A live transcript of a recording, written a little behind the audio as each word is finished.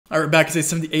Alright, we're back to day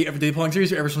 78 of the Day Playing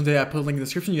Series. Every single day I put a link in the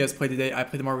description. You guys play today, I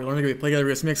play tomorrow. We learn together, we play together,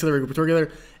 we mix together, we go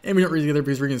together, and we don't read together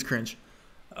because reading is cringe.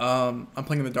 I'm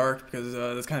playing in the dark because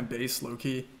that's kind of base, low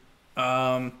key.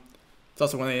 It's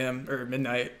also 1 a.m. or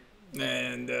midnight,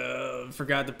 and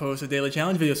forgot to post a daily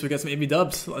challenge video, so we got some AB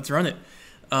dubs. Let's run it.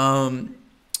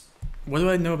 What do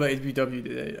I know about ABW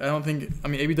today?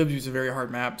 ABW is a very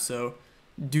hard map, so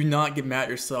do not get mad at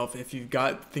yourself if you've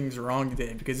got things wrong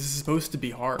today, because this is supposed to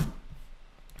be hard.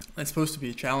 It's supposed to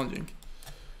be challenging.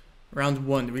 Round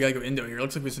 1, we gotta go Indo here.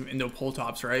 Looks like we have some Indo pole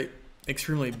tops, right?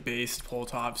 Extremely based pole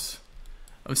tops.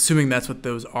 I'm assuming that's what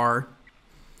those are.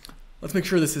 Let's make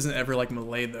sure this isn't ever like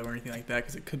Malay though, or anything like that,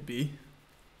 because it could be.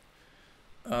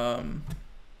 Yeah,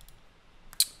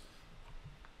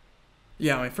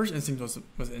 my first instinct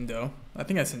was Indo. I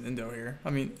think I sent Indo here. I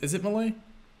mean, is it Malay? It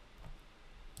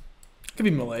could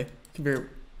be Malay. It could be.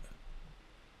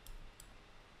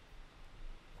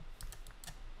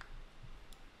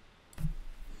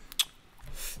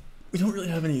 We don't really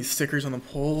have any stickers on the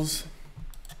poles.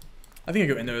 I think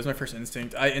I go Indo. It's my first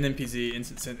instinct. I NMPZ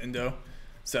instant send Indo.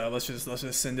 So let's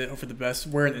just send it. Hope for the best.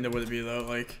 Where in Indo would it be though?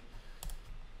 Like,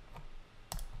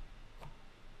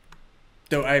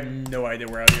 though I have no idea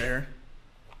where I'd go here.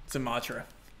 Sumatra.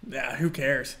 Yeah, who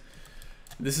cares?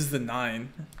 This is the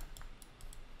 9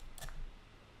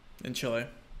 in Chile.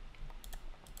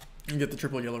 You can get the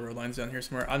triple yellow road lines down here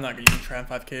somewhere. I'm not gonna even try and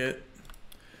 5K it.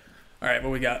 All right,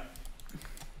 what we got?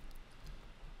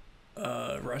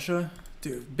 Russia?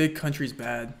 Dude, big country's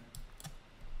bad.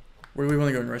 Where do we want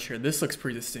to go in Russia here? This looks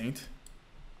pretty distinct.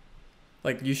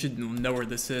 Like, you should know where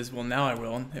this is. Well, now I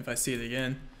will, if I see it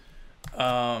again.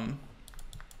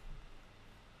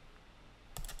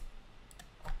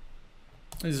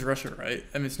 This is Russia, right?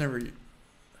 I mean, it's never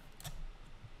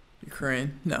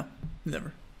Ukraine. No,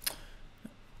 never.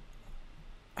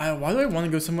 Why do I want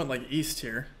to go somewhat like east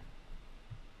here?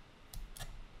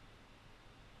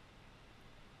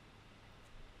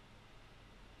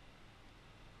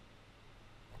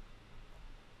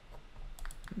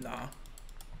 Nah.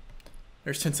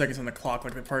 There's 10 seconds on the clock,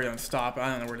 like the party don't stop. I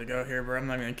don't know where to go here, bro. I'm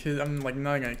not gonna kid. I'm like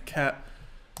not gonna cap.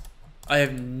 I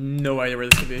have no idea where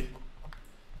this could be.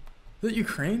 Is it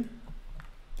Ukraine?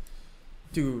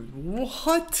 Dude,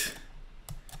 what?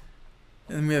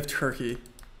 And then we have Turkey.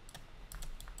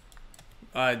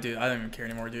 Dude, I don't even care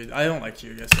anymore, dude. I don't like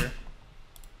GeoGuessr.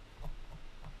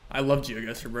 I love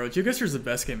GeoGuessr, bro. GeoGuessr is the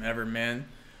best game ever, man.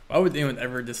 Why would anyone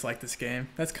ever dislike this game?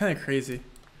 That's kind of crazy.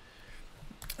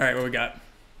 All right, what we got?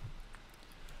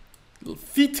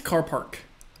 Feet car park.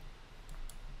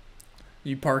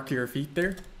 You park your feet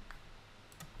there.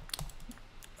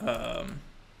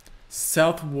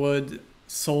 Southwood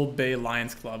Soul Bay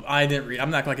Lions Club. I didn't read. I'm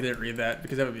not like I didn't read that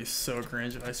because that would be so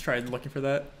cringe if I tried looking for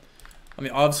that. I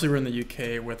mean, obviously we're in the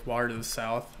UK with water to the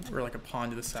south. We're like a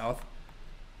pond to the south.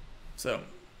 So,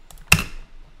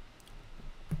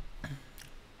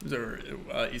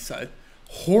 east side.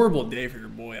 Horrible day for your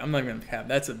boy. I'm not even gonna cap.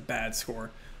 That's a bad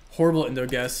score. Horrible Indo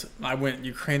guess. I went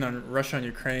Russia on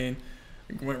Ukraine.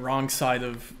 Went wrong side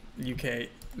of UK.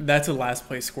 That's a last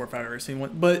place score if I've ever seen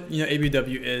one. But you know,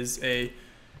 ABW is a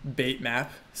bait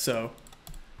map, so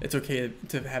it's okay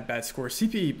to have bad scores.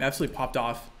 CPE absolutely popped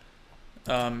off.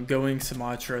 Going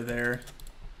Sumatra there.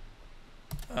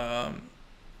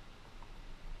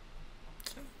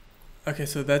 Okay,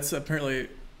 so that's apparently,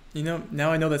 you know,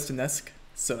 now I know that's Donetsk,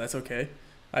 so that's okay.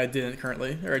 I didn't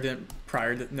currently, or I didn't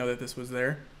prior to know that this was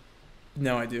there.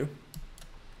 Now I do.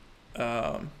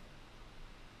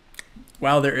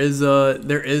 Wow, there is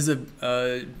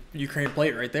a Ukraine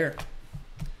plate right there.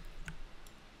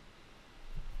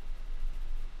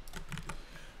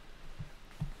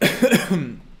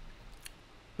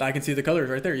 I can see the colors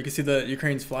right there. You can see the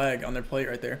Ukraine's flag on their plate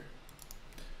right there.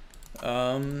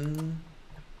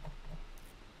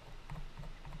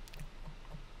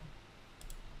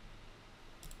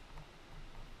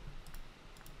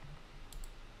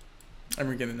 I'm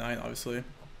gonna get a 9, obviously.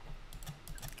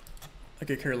 I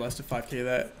could care less to 5K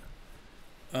that.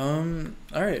 All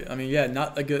right. I mean, yeah,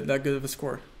 not that good of a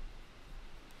score.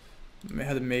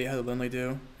 How did Lindley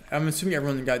do? I'm assuming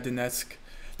everyone got Donetsk.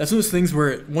 That's one of those things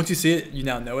where once you see it, you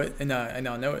now know it, and I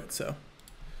now know it. So,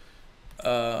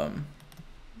 I'll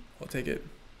take it.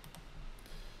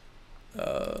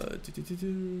 Had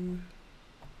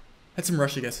some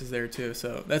Russia guesses there too,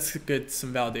 so that's good.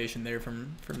 Some validation there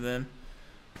from them.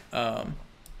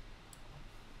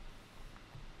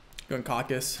 Going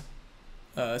Caucasus,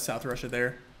 South Russia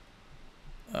there.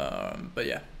 But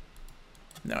yeah,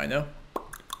 now I know.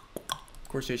 Of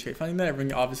course, JHK finding that.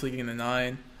 Everyone obviously getting the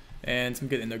 9 and some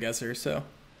good Indo guessers. So,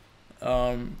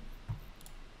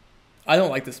 I don't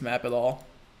like this map at all.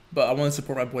 but I want to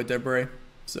support my boy Debray,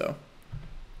 so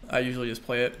I usually just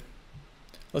play it.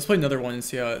 Let's play another one and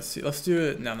see how it. Let's do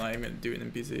it. No, I'm not even gonna do it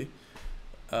in NPC.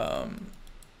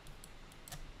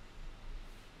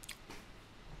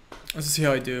 Let's just see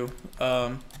how I do.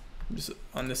 Just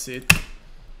on this seed.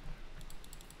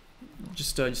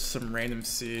 Just some random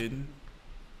seed.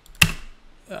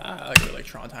 I go like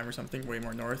Trondheim or something, way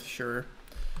more north. Sure.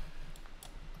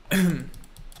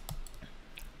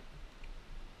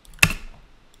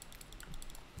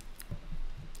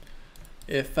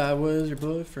 If I was your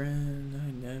boyfriend,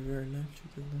 I'd never let you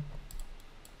go.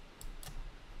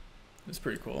 That's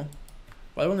pretty cool.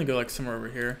 Why do I want to go like somewhere over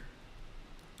here?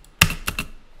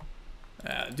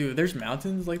 Dude, there's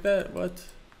mountains like that? What?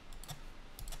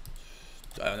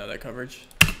 I don't know that coverage.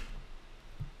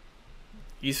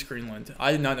 East Greenland.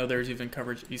 I did not know there was even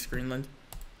coverage East Greenland.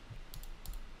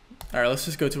 Alright, let's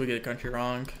just go till we get a country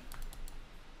wrong.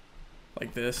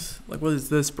 Like this. Like, what is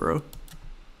this, bro?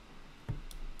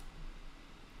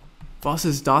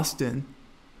 Voss's Dostin.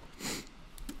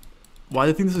 Why do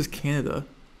you think this is Canada?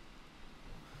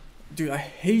 Dude, I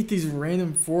hate these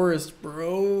random forests,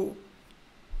 bro.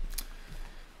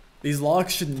 These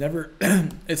locks should never...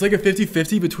 It's like a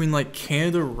 50-50 between like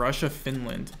Canada, Russia,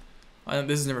 Finland.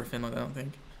 This is never Finland, I don't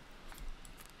think.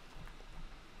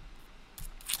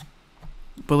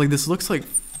 But like this looks like...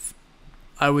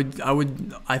 I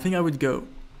think I would go...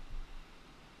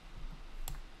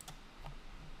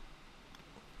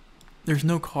 There's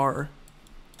no car.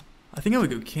 I think I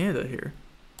would go Canada here.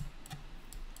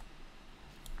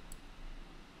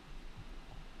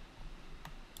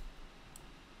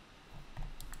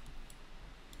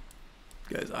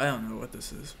 Guys, I don't know what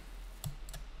this is.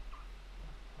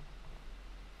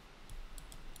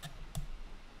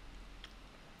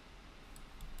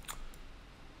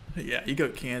 Yeah, you go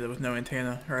Canada with no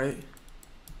antenna, right?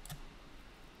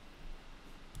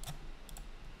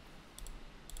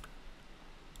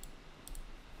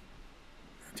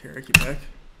 Ontario, Quebec.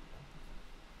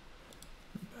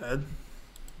 Bad.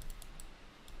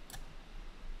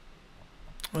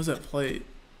 What is that plate?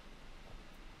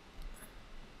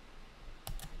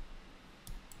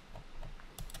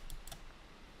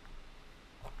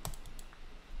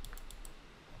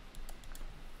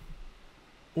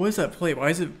 What is that plate? Why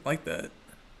is it like that?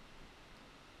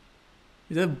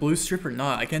 Is that a blue strip or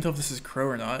not? I can't tell if this is Crow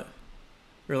or not.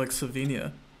 Or like Slovenia.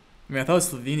 I mean, I thought it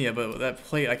was Slovenia, but that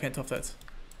plate, I can't tell if that's...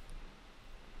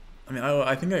 I mean,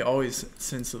 I think I always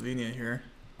send Slovenia here.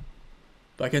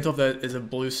 But I can't tell if that is a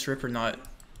blue strip or not.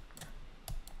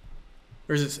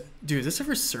 Or is this... Dude, is this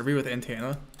ever Serbia with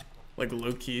antenna? Like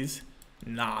low keys?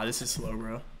 Nah, this is slow,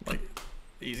 bro. Like,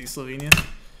 easy Slovenia.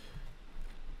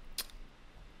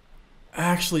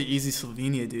 Actually, easy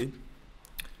Slovenia, dude.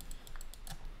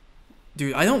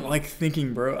 Dude, I don't like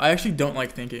thinking, bro. I actually don't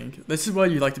like thinking. This is why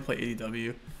you like to play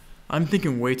ADW. I'm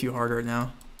thinking way too hard right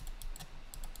now.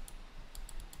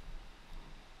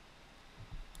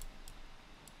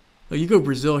 Like, you go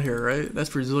Brazil here, right? That's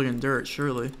Brazilian dirt,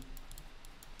 surely.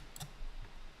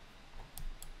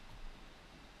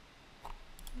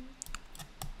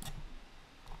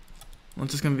 Well,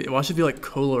 it's just gonna be... Why should it be like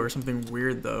Colo or something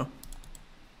weird, though?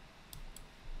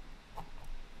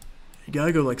 You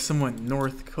gotta go like somewhat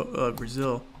north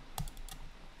Brazil.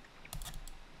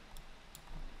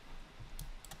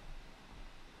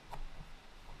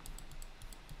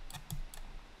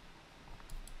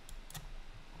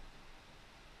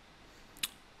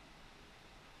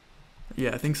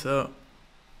 Yeah, I think so.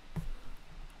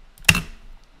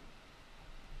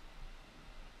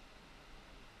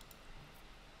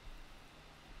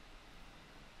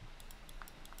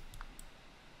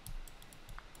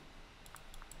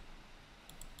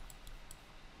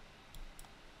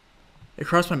 It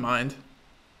crossed my mind.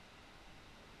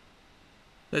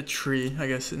 That tree, I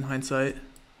guess, in hindsight.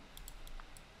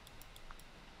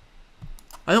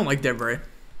 I don't like Debray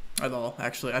at all,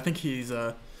 actually. I think he's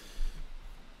a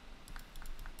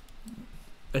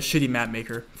shitty map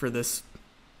maker for this.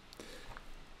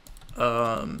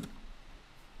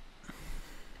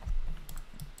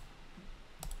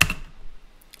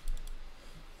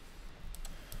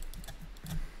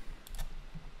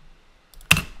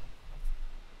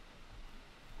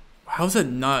 How's that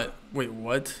not... Wait,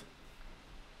 what?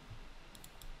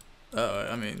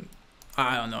 I mean,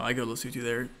 I don't know. I go Lesotho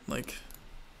there. Like,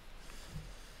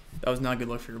 that was not good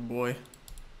luck for your boy.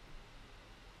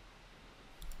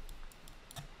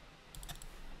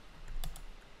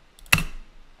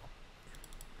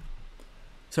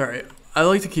 Sorry, I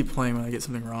like to keep playing when I get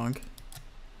something wrong.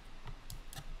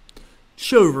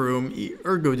 Showroom,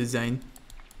 ergo design.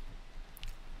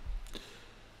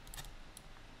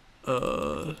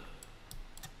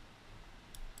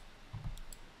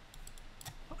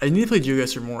 I need to play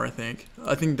GeoGuessr more. I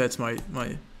think that's my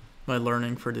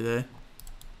learning for today.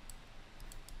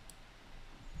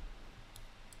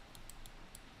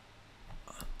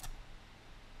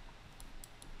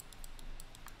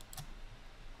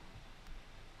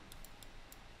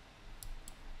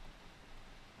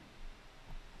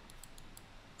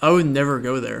 I would never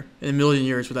go there. In a million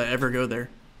years would I ever go there.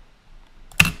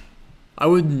 I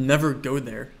would never go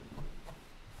there.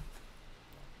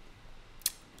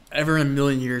 Ever in a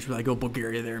million years would I go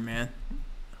Bulgaria there, man.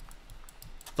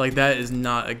 Like, that is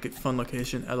not a good, fun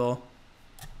location at all.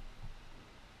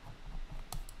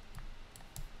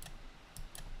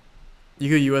 You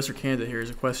go US or Canada, here's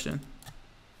a question.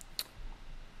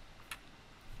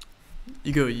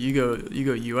 You go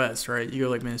US, right? You go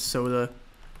like Minnesota,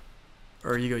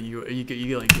 or you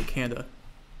go like Canada.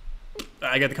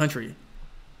 I got the country.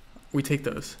 We take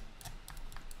those.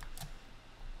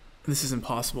 This is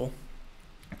impossible.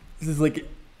 This is like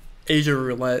Asia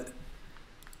roulette.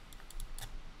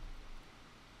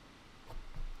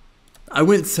 I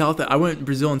went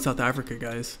Brazil and South Africa,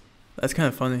 guys. That's kind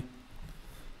of funny.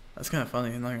 That's kind of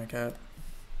funny. I'm not gonna cap.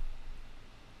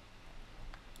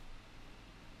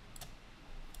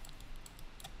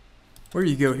 Where do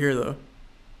you go here, though?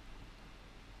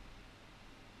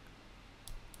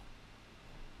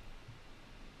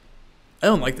 I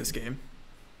don't like this game.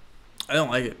 I don't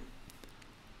like it.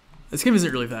 This game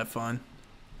isn't really that fun.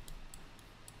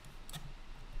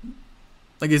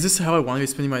 Like, is this how I want to be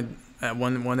spending my at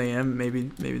 1 a.m.?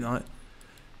 Maybe not.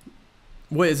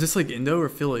 What is this, like Indo or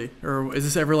Philly, or is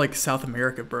this ever like South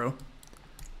America, bro?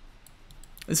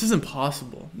 This is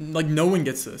impossible. Like, no one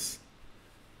gets this.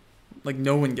 Like,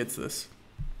 no one gets this.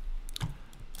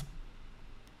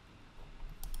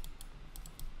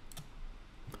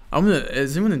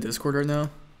 Is anyone in Discord right now?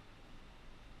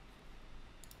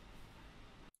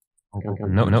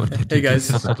 No. Hey guys,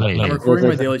 I'm recording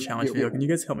my daily challenge video. Can you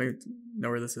guys help me know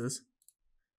where this is?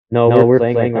 No, we're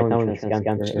playing right now in the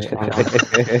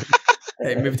scam.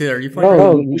 Hey, maybe Taylor, are you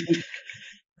playing?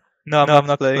 No, I'm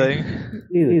not playing.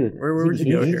 Dude, Where would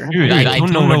you go here? Dude, I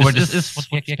don't know where this is.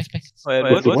 What do you expect? Wait,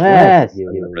 what? West.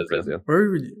 Where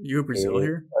would you go? Brazil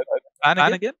here? Ban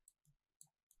again?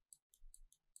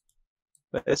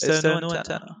 But is there no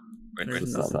antenna?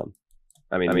 There's nothing.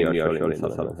 I mean, you are showing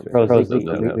something. Bro,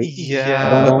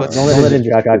 Yeah, don't let him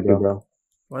distract you, bro.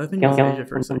 Well, I think it's Asia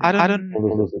for a second. I don't.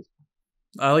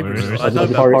 I like Where Brazil. is I it?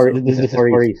 thought about This is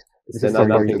Far East. This is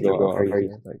Far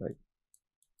East.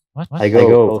 What? I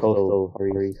go coastal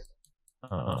Far East.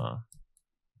 Uh,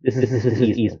 This is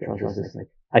east, bro. This is like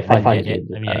I find it.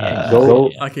 go.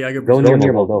 Okay, I go Go Brazil.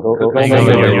 near Moldova. Go I near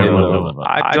go Moldova.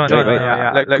 I don't know.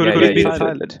 Yeah. Like, could it be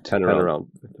Thailand? Turn around.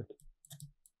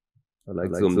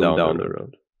 Like zoom down the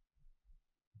road.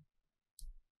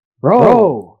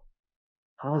 Bro!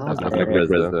 How's Like that?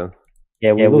 Brazil.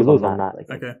 Yeah, we lose on that. Like,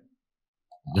 Okay.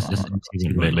 This is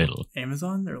very little.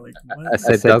 Amazon or like I what?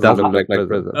 said doesn't look like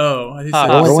Brazil. Oh, I think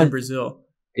Ah, it's bro. in Brazil.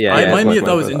 Yeah, I might be it's if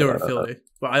that was like Indo or Brazil. Philly,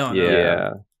 but I don't know.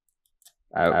 Yeah.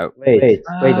 Wait,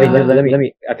 let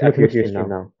me. I can look here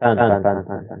now.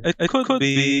 Found. It could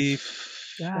be.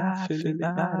 Yeah, Philly.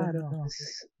 I don't know.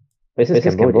 This is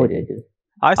Cambodia, dude.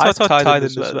 I thought Thailand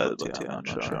as well, but yeah, I'm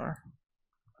not sure.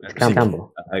 It's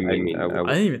Cambo. I mean, I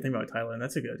didn't even think about Thailand.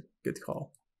 That's a good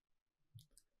call.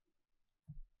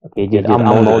 Okay, dude, I'm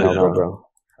Moldova, bro.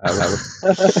 Alright,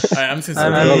 I'm just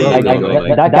gonna I say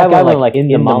mean, That guy went like in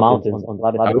the mountains on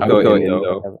I'll go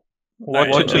Indo. What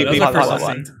Alright, should we that's be my first first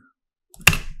instinct.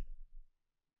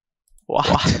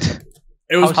 What?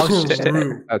 It was Oh, shit.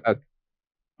 Peru.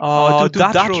 Oh, dude,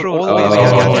 that road. Oh, always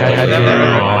yeah, gets yeah, me.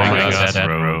 yeah, Oh my god, that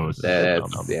road.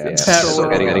 That's yeah. That So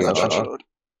road. getting Such on. road.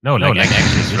 No, like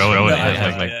this road No,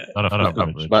 has like yeah. a lot of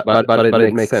coverage. But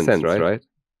it makes sense, right?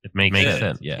 It makes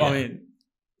sense. Yeah, Well, I mean,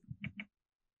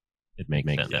 it makes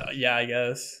sense. yeah, I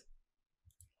guess.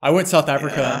 I went South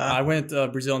Africa. Yeah. I went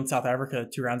Brazil and South Africa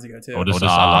 2 rounds ago too. Oh, this is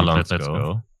Alan. Let's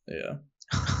go. Yeah.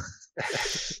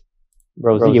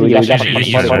 Bro, we got actually, to this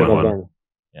is again. one.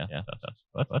 Yeah, that's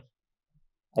what?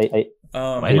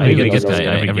 Why do we get this guy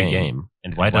every game?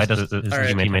 And why does his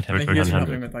Alright, teammate have Thank you guys for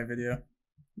helping 300? with my video.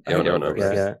 Yeah, no.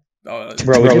 Yeah. Oh,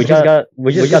 Bro, we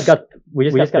just got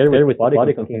paired with body in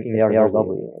the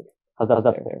RW. How's that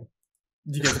fair?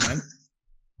 did you guys win?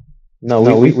 No,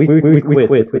 we quit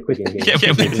game. Yeah,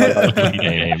 we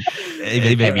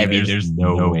game. Maybe there's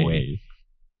no way.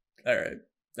 All right.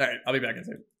 I'll be back in a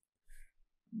second.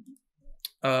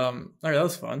 All right, that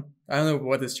was fun. I don't know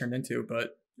what this turned into,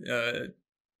 but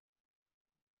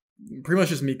pretty much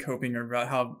just me coping about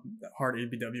how hard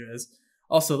ABW is.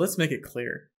 Also, let's make it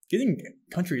clear: getting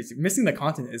countries, missing the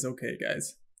continent is okay,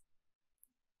 guys.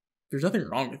 There's nothing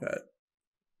wrong with that.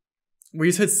 We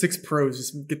just had 6 pros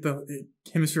just get the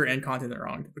hemisphere and continent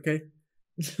wrong, okay?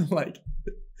 Like,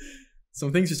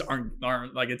 some things just aren't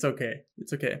like, it's okay.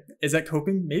 It's okay. Is that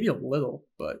coping? Maybe a little,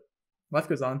 but life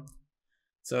goes on.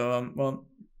 So, well,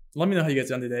 let me know how you guys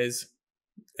done today's,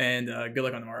 and good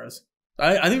luck on tomorrow's.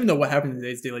 I don't even know what happened in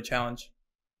today's daily challenge,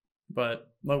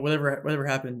 but whatever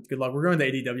happened, good luck. We're going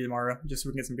to ADW tomorrow, just so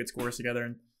we can get some good scores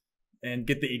together and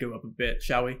get the ego up a bit,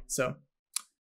 shall we? So.